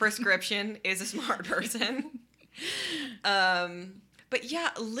 and your prescription is a smart person. But yeah,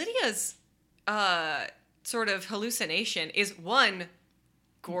 Lydia's sort of hallucination is, one,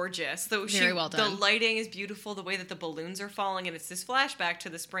 gorgeous. Very well done. The lighting is beautiful, the way that the balloons are falling, and it's this flashback to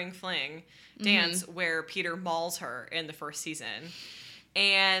the spring fling dance where Peter mauls her in the first season.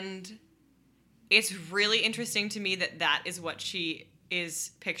 And it's really interesting to me that is what she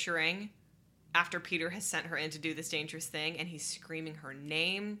is picturing after Peter has sent her in to do this dangerous thing, and he's screaming her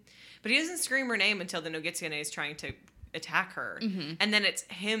name. But he doesn't scream her name until the Nogitsune is trying to attack her. And then it's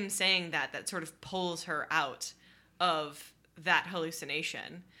him saying that sort of pulls her out of that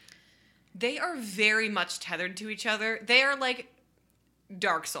hallucination. They are very much tethered to each other. They are like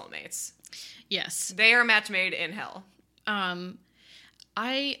dark soulmates. Yes. They are a match made in hell.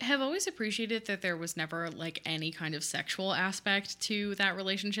 I have always appreciated that there was never like any kind of sexual aspect to that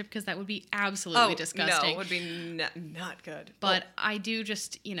relationship, because that would be absolutely disgusting. No, it would be not good. But I do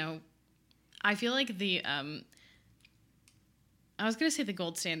just, I feel like I was going to say the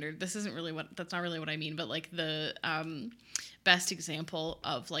gold standard. That's not really what I mean, but like the best example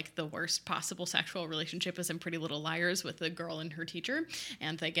of like the worst possible sexual relationship is in Pretty Little Liars with the girl and her teacher,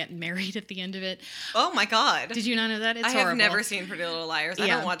 and they get married at the end of it. Oh my God. Did you not know that? It's I horrible. have never seen Pretty Little Liars. I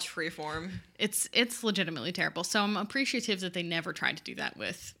Yeah. don't watch Freeform. It's legitimately terrible. So I'm appreciative that they never tried to do that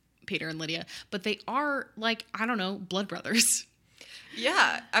with Peter and Lydia, but they are like, I don't know, blood brothers.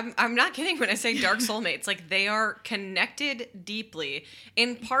 Yeah, I'm not kidding when I say dark soulmates. Like, they are connected deeply,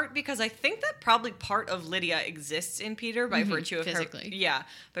 in part because I think that probably part of Lydia exists in Peter by virtue of physically. her. Yeah,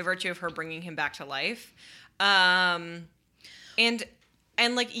 by virtue of her bringing him back to life. And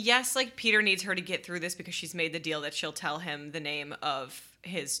like, yes, like Peter needs her to get through this because she's made the deal that she'll tell him the name of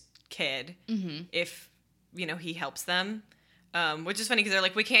his kid if, he helps them. Which is funny because they're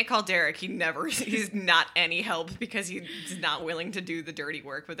like, we can't call Derek. He's not any help because he's not willing to do the dirty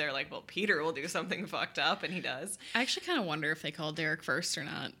work. But they're like, well, Peter will do something fucked up, and he does. I actually kind of wonder if they called Derek first or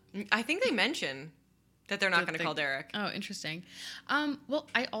not. I think they mention that they're not going to call Derek. Oh, interesting. Well,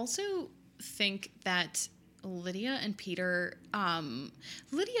 I also think that Lydia and Peter,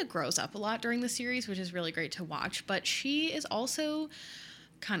 Lydia grows up a lot during the series, which is really great to watch, but she is also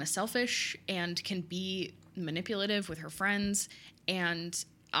kind of selfish and can be manipulative with her friends, and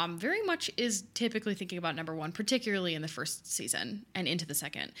very much is typically thinking about number one, particularly in the first season and into the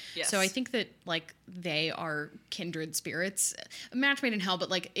second. Yes. So I think that like they are kindred spirits, a match made in hell, but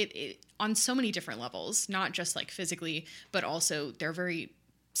like it on so many different levels, not just like physically, but also they're very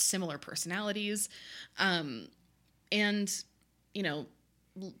similar personalities. And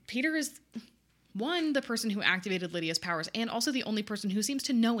Peter is one, the person who activated Lydia's powers, and also the only person who seems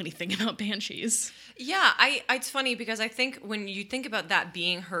to know anything about banshees. Yeah, it's funny because I think when you think about that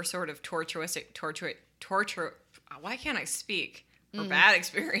being her sort of torture. Why can't I speak? or bad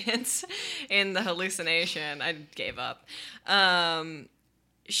experience in the hallucination. I gave up.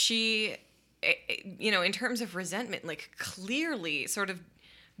 She, in terms of resentment, like clearly sort of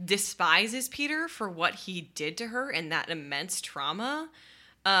despises Peter for what he did to her and that immense trauma.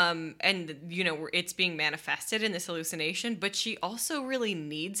 And it's being manifested in this hallucination, but she also really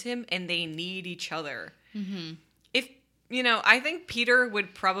needs him and they need each other. Mm-hmm. I think Peter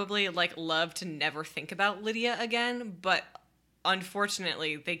would probably like love to never think about Lydia again, but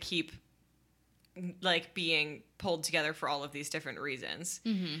unfortunately they keep like being pulled together for all of these different reasons.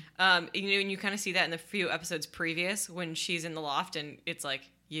 Mm-hmm. And you kind of see that in the few episodes previous when she's in the loft and it's like,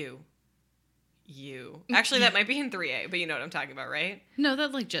 you. Actually, that might be in 3A, but you know what I'm talking about, right? No,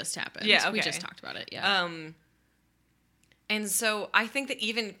 that like just happened. Yeah, okay. We just talked about it, yeah. And so I think that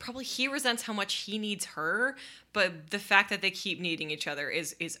even probably he resents how much he needs her, but the fact that they keep needing each other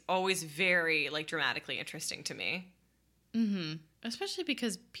is always very like dramatically interesting to me. Mm-hmm. Especially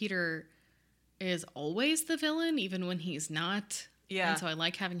because Peter is always the villain, even when he's not. Yeah. And so I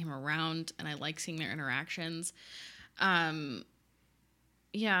like having him around, and I like seeing their interactions.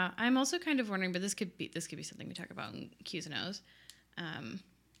 Yeah, I'm also kind of wondering, but this could be something we talk about in Q's and O's.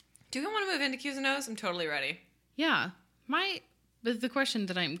 Do we want to move into Q's and O's? I'm totally ready. Yeah. But the question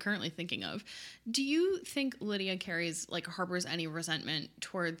that I'm currently thinking of, do you think Lydia harbors any resentment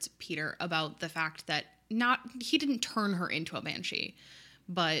towards Peter about the fact that he didn't turn her into a banshee,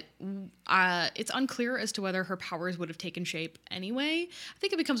 but it's unclear as to whether her powers would have taken shape anyway. I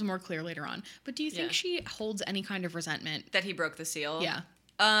think it becomes more clear later on. But do you think she holds any kind of resentment? That he broke the seal? Yeah.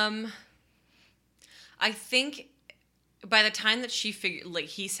 I think by the time that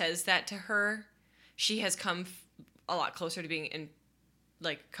he says that to her, she has come a lot closer to being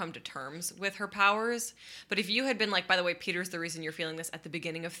come to terms with her powers. But if you had been like, by the way, Peter's the reason you're feeling this at the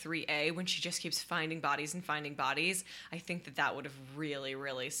beginning of 3A, when she just keeps finding bodies and finding bodies, I think that would have really,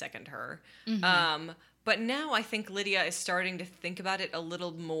 really sickened her. Mm-hmm. But now I think Lydia is starting to think about it a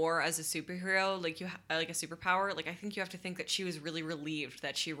little more as a superhero, like a superpower. Like I think you have to think that she was really relieved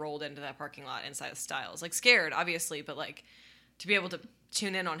that she rolled into that parking lot inside of Styles. Like scared, obviously, but like to be able to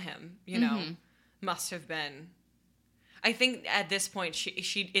tune in on him, must have been. I think at this point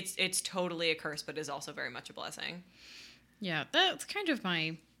it's totally a curse, but is also very much a blessing. Yeah, that's kind of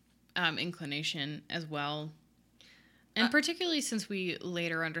my inclination as well. And particularly since we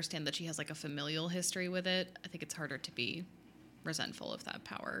later understand that she has like a familial history with it, I think it's harder to be resentful of that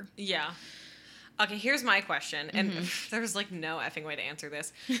power. Yeah. Okay, here's my question. And there's like no effing way to answer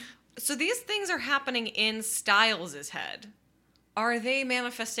this. So these things are happening in Styles' head. Are they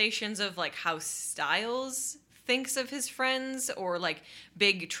manifestations of like how Styles thinks of his friends, or like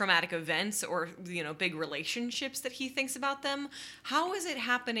big traumatic events, or big relationships that he thinks about them? How is it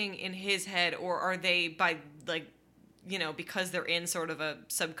happening in his head? Or are they by like because they're in sort of a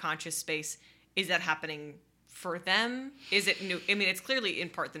subconscious space, is that happening for them? Is it new? I mean, it's clearly in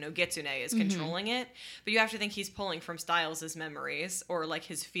part the Nogitsune is controlling it, but you have to think he's pulling from Styles' memories or like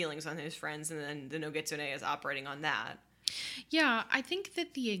his feelings on his friends, and then the Nogitsune is operating on that. Yeah, I think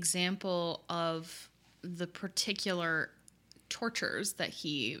that the example of the particular tortures that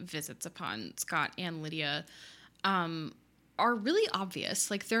he visits upon Scott and Lydia are really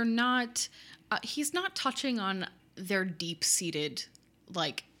obvious. Like they're not, he's not touching on their deep-seated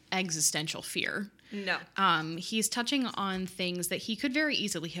like existential fear. No. He's touching on things that he could very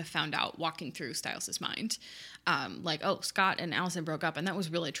easily have found out walking through Styles' mind. Like, oh, Scott and Allison broke up and that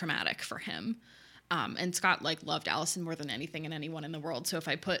was really traumatic for him. And Scott like loved Allison more than anything and anyone in the world. So if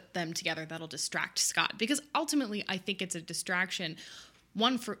I put them together, that'll distract Scott, because ultimately I think it's a distraction.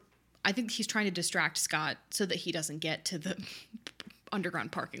 I think he's trying to distract Scott so that he doesn't get to the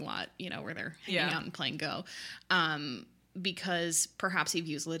underground parking lot, where they're hanging out and playing Go. Because perhaps he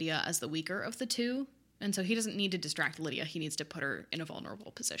views Lydia as the weaker of the two. And so he doesn't need to distract Lydia. He needs to put her in a vulnerable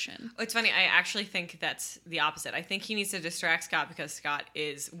position. It's funny. I actually think that's the opposite. I think he needs to distract Scott because Scott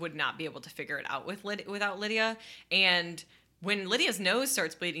would not be able to figure it out without Lydia. And when Lydia's nose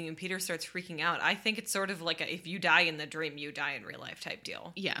starts bleeding and Peter starts freaking out, I think it's sort of like if you die in the dream, you die in real life type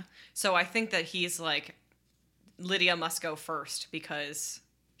deal. Yeah. So I think that he's like, Lydia must go first because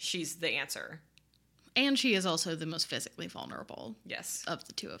she's the answer. And she is also the most physically vulnerable. Yes. Of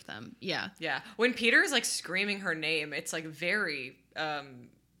the two of them. Yeah. Yeah. When Peter's like screaming her name, it's like very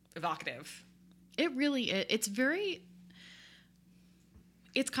evocative. It really is.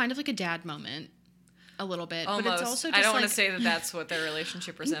 It's kind of like a dad moment. A little bit. Almost. But it's also just I don't want to say that that's what their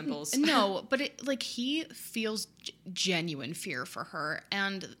relationship resembles. No, but he feels genuine fear for her.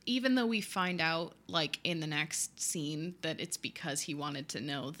 And even though we find out, like, in the next scene that it's because he wanted to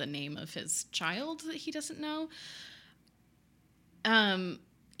know the name of his child that he doesn't know,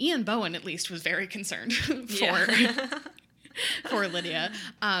 Ian Bohen at least was very concerned for Lydia.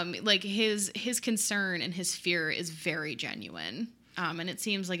 Like his concern and his fear is very genuine. And it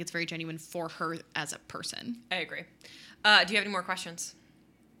seems like it's very genuine for her as a person. I agree. Do you have any more questions?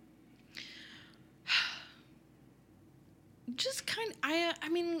 Just I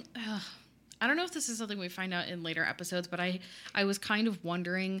mean, I don't know if this is something we find out in later episodes, but I was kind of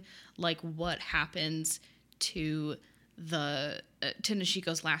wondering, like, what happens to to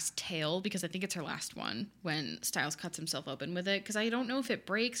Nishiko's last tail, because I think it's her last one when Styles cuts himself open with it, because I don't know if it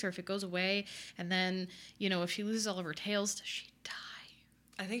breaks or if it goes away, and then, you know, if she loses all of her tails, does she die?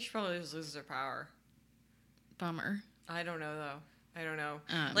 I think she probably just loses her power. Bummer. I don't know, though. I don't know.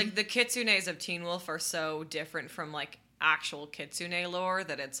 Like, the kitsunes of Teen Wolf are so different from, like, actual kitsune lore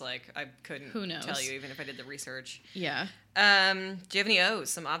that it's like I couldn't tell you even if I did the research. Yeah. Do you have any O's,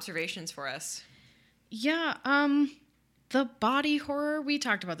 some observations for us? Yeah, the body horror, we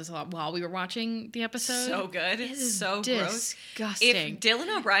talked about this a lot while we were watching the episode. So good. It is so gross. Disgusting. If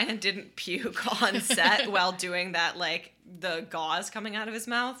Dylan O'Brien didn't puke on set while doing that, like, the gauze coming out of his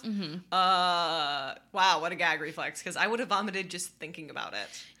mouth, wow, what a gag reflex, because I would have vomited just thinking about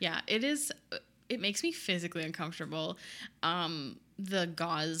it. Yeah, it makes me physically uncomfortable, the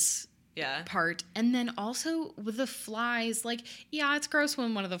gauze part. And then also with the flies, like, yeah, it's gross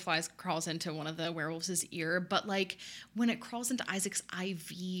when one of the flies crawls into one of the werewolves' ear, but, like, when it crawls into Isaac's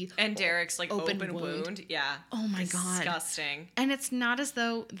IV and Derek's, like, open wound. Yeah. Oh my God. Disgusting. And it's not as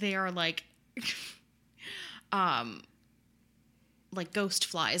though they are, like ghost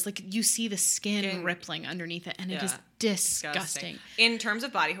flies. Like, you see the skin rippling underneath it, and it is disgusting. In terms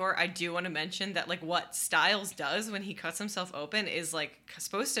of body horror, I do want to mention that, like, what Styles does when he cuts himself open is, like,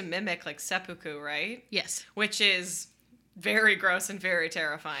 supposed to mimic, like, seppuku, right? Yes. Which is very gross and very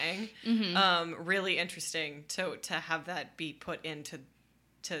terrifying. Really interesting to have that be put into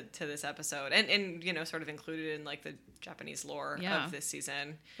to this episode, and you know, sort of included in, like, the Japanese lore of this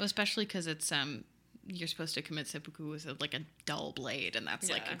season. Well, especially because it's you're supposed to commit seppuku with like a dull blade, and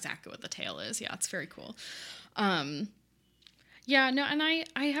that's like exactly what the tail is. Yeah, it's very cool. Yeah, no, and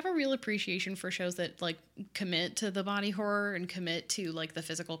I have a real appreciation for shows that, like, commit to the body horror and commit to, like, the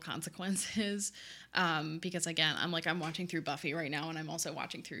physical consequences. Because, again, I'm watching through Buffy right now, and I'm also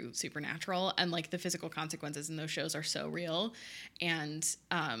watching through Supernatural, and, like, the physical consequences in those shows are so real. And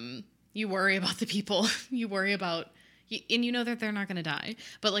you worry about the people. You worry about... And you know that they're not going to die.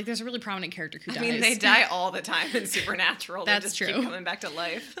 But, like, there's a really prominent character who dies. I mean, they die all the time in Supernatural. That's they just true. Keep coming back to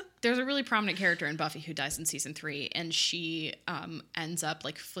life. There's a really prominent character in Buffy who dies in season 3, and she ends up,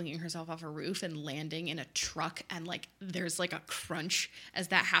 like, flinging herself off a roof and landing in a truck, and, like, there's, like, a crunch as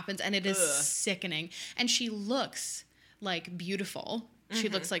that happens, and it is sickening. And she looks, like, beautiful. She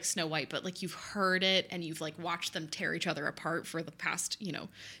looks like Snow White, but, like, you've heard it, and you've, like, watched them tear each other apart for the past,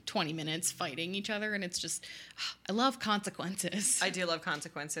 20 minutes fighting each other, and it's just, I love consequences. I do love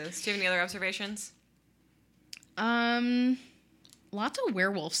consequences. Do you have any other observations? Lots of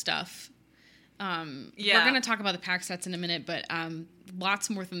werewolf stuff. We're going to talk about the pack sets in a minute, but lots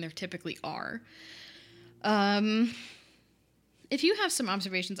more than there typically are. If you have some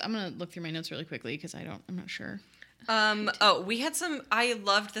observations, I'm going to look through my notes really quickly because I'm not sure. We had I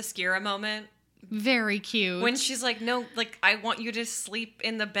loved the Skira moment. Very cute. When she's like, no, like, I want you to sleep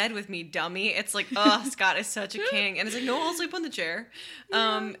in the bed with me, dummy. It's like, oh, Scott is such a king. And it's like, no, I'll sleep on the chair.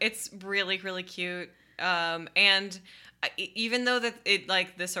 It's really, really cute. And even though that it,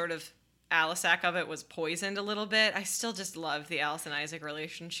 like, the sort of Alisac of it was poisoned a little bit, I still just love the Alice and Isaac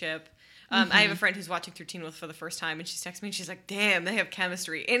relationship. I have a friend who's watching through Teen Wolf for the first time, and she's texting me, and she's like, damn, they have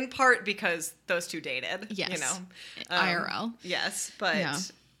chemistry. In part because those two dated. Yes. IRL. Yes, but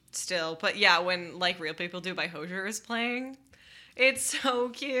still. But yeah, when, like, Real People Do by Hozier is playing, it's so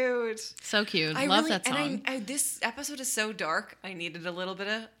cute. So cute. Love that song. And this episode is so dark. I needed a little bit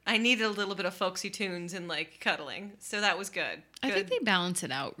of folksy tunes and, like, cuddling. So that was good. I think they balance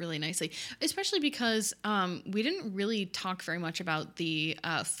it out really nicely, especially because we didn't really talk very much about the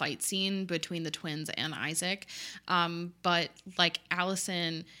fight scene between the twins and Isaac, but, like,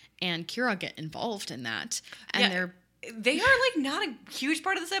 Allison and Kira get involved in that, and they are, like, not a huge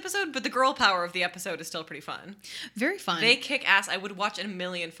part of this episode, but the girl power of the episode is still pretty fun. Very fun. They kick ass. I would watch a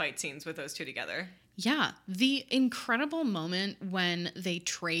million fight scenes with those two together. Yeah, the incredible moment when they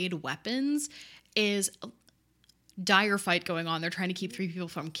trade weapons is dire fight going on. They're trying to keep 3 people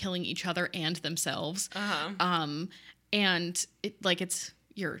from killing each other and themselves. And it, like, it's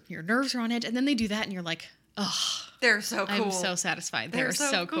your nerves are on edge, and then they do that, and you're like, They're so cool. I'm so satisfied. They're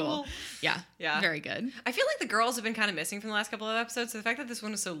so cool. Yeah. Very good. I feel like the girls have been kind of missing from the last couple of episodes. So the fact that this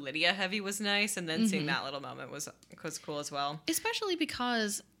one was so Lydia heavy was nice, and then seeing that little moment was cool as well. Especially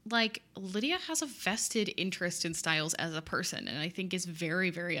because, like, Lydia has a vested interest in Styles as a person, and I think is very,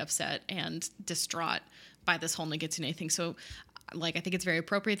 very upset and distraught by this whole Nogitsune thing. So, like, I think it's very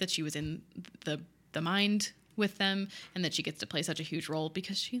appropriate that she was in the mind with them, and that she gets to play such a huge role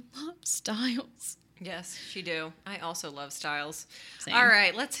because she loves Styles. Yes, she do. I also love Styles. Same. All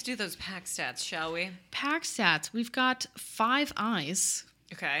right, let's do those pack stats, shall we? Pack stats. We've got 5 eyes.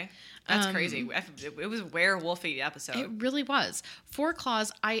 Okay. That's crazy. It was a werewolfy episode. It really was. 4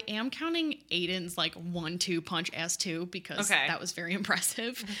 claws. I am counting Aiden's, like, 1-2 punch as 2 because that was very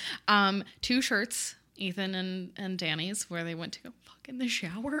impressive. 2 shirts, Ethan and Danny's, where they went to go fuck in the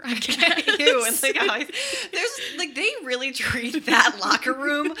shower, I guess. Ew, and they really treat that locker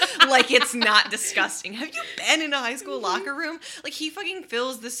room like it's not disgusting. Have you been in a high school locker room? Like, he fucking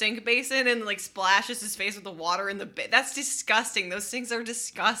fills the sink basin and, like, splashes his face with the water in the that's disgusting. Those things are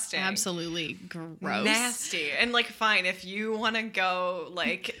disgusting. Absolutely gross. Nasty. And, like, fine, if you want to go,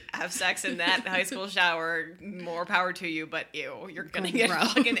 like, have sex in that high school shower, more power to you, but ew, you're gonna get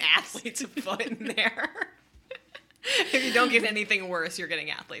fucking athlete's foot in there. If you don't get anything worse, you're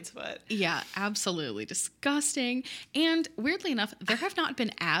getting athlete's foot. Yeah, absolutely disgusting. And weirdly enough, there have not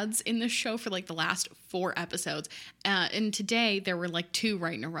been ads in this show for like the last 4 episodes. And today there were like 2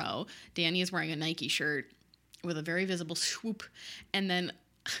 right in a row. Danny is wearing a Nike shirt with a very visible swoop. And then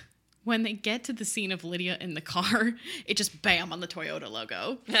when they get to the scene of Lydia in the car, it just bam on the Toyota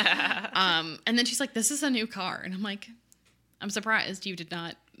logo. And then she's like, "This is a new car." And I'm like, I'm surprised you did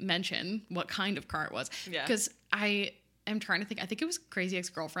not mention what kind of car it was. Yeah. Because I am trying to think. I think it was Crazy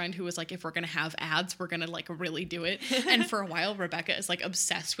Ex-Girlfriend who was like, if we're going to have ads, we're going to like really do it. And for a while, Rebecca is like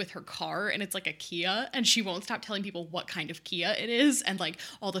obsessed with her car, and it's like a Kia, and she won't stop telling people what kind of Kia it is and like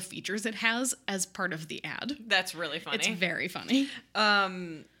all the features it has as part of the ad. That's really funny. It's very funny.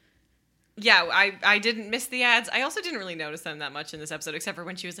 Yeah, I didn't miss the ads. I also didn't really notice them that much in this episode, except for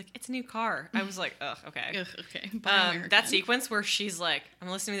when she was like, "It's a new car." I was like, "Ugh, okay." Ugh, okay. Buy That sequence where she's like, "I'm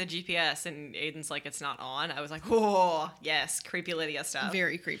listening to the GPS," and Aiden's like, "It's not on." I was like, "Oh, yes, creepy Lydia stuff."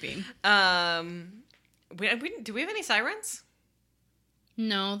 Very creepy. Do we have any sirens?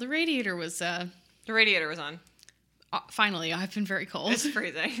 No, the radiator was. The radiator was on. Finally, I've been very cold. It's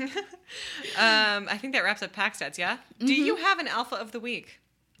freezing. I think that wraps up pack stats. Yeah. Mm-hmm. Do you have an alpha of the week?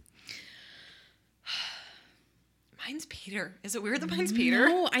 Mine's Peter. Is it weird that mine's Peter?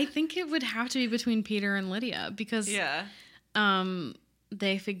 No, I think it would have to be between Peter and Lydia because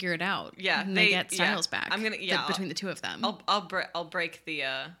they figure it out. Yeah, and they get Styles back. I'm gonna between the 2 of them. I'll break the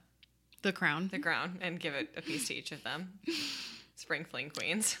crown and give it a piece to each of them. Spring Fling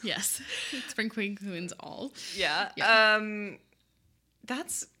Queens. Yes, Spring Fling Queens all. Yeah.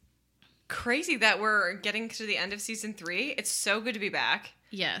 That's crazy that we're getting to the end of season 3. It's so good to be back.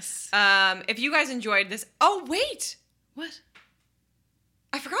 Yes. If you guys enjoyed this... Oh, wait! What?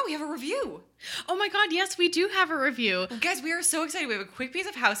 I forgot we have a review. Oh my god, yes, we do have a review. Well, guys, we are so excited. We have a quick piece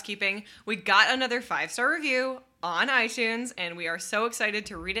of housekeeping. We got another 5-star review on iTunes, and we are so excited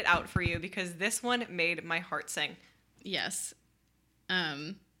to read it out for you because this one made my heart sing. Yes.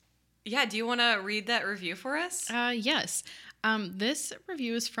 Yeah, do you want to read that review for us? Yes. This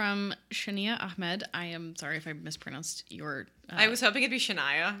review is from Shania Ahmed. I am sorry if I mispronounced your... I was hoping it'd be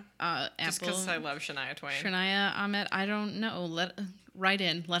Shania. Just Apple. because I love Shania Twain. Shania Ahmed. I don't know. Write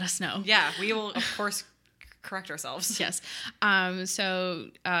in. Let us know. Yeah, we will, of course, correct ourselves. Yes.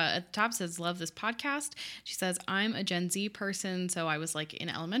 So at the top says, "Love this podcast." She says, "I'm a Gen Z person, so I was like in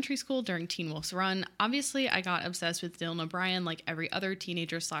elementary school during Teen Wolf's run. Obviously, I got obsessed with Dylan O'Brien like every other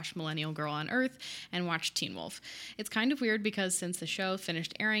teenager/millennial girl on Earth and watched Teen Wolf. It's kind of weird because since the show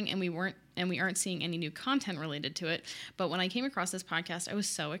finished airing and we aren't seeing any new content related to it, but when I came across this podcast, I was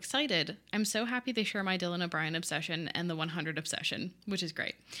so excited. I'm so happy they share my Dylan O'Brien obsession and the 100 obsession, which is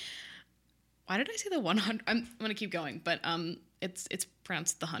great." Why did I say the 100? I'm going to keep going, but it's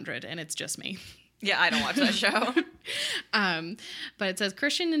pronounced the 100, and it's just me. Yeah, I don't watch that show. But it says,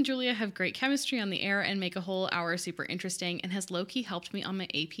 "Christian and Julia have great chemistry on the air and make a whole hour super interesting, and has low-key helped me on my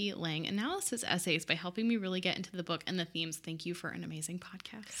AP Lang analysis essays by helping me really get into the book and the themes. Thank you for an amazing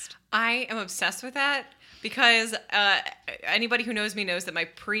podcast." I am obsessed with that because anybody who knows me knows that my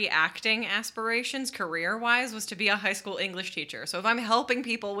pre-acting aspirations career-wise was to be a high school English teacher. So if I'm helping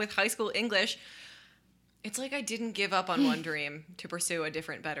people with high school English, it's like I didn't give up on one dream to pursue a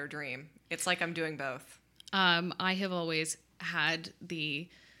different, better dream. It's like I'm doing both. I have always had the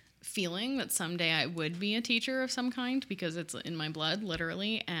feeling that someday I would be a teacher of some kind because it's in my blood,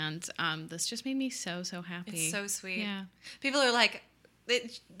 literally. And this just made me so happy. It's so sweet. Yeah. People are like,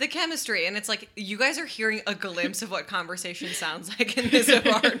 the chemistry, and it's like, you guys are hearing a glimpse of what conversation sounds like in this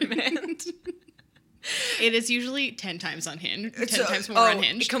apartment. It is usually 10 times unhinged, 10 times more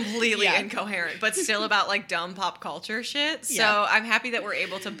unhinged. Completely incoherent, but still about like dumb pop culture shit. So I'm happy that we're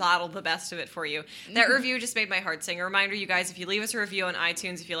able to bottle the best of it for you. That review just made my heart sing. A reminder, you guys, if you leave us a review on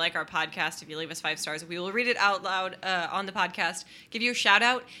iTunes, if you like our podcast, if you leave us 5 stars, we will read it out loud on the podcast, give you a shout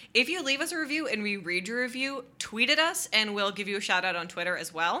out. If you leave us a review and we read your review, tweet at us and we'll give you a shout out on Twitter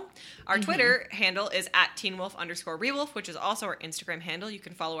as well. Our Twitter handle is at @TeenWolf_Rewolf, which is also our Instagram handle. You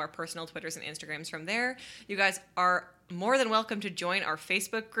can follow our personal Twitters and Instagrams from there. You guys are more than welcome to join our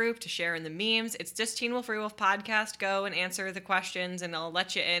Facebook group to share in the memes. It's just Teen Wolf Rewolf Podcast. Go and answer the questions and I'll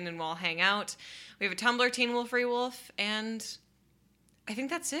let you in and we'll hang out. We have a Tumblr, Teen Wolf Rewolf, and I think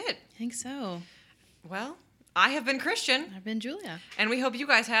that's it. I think so. Well, I have been Christian. I've been Julia. And we hope you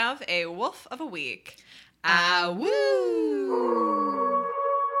guys have a wolf of a week. Woo!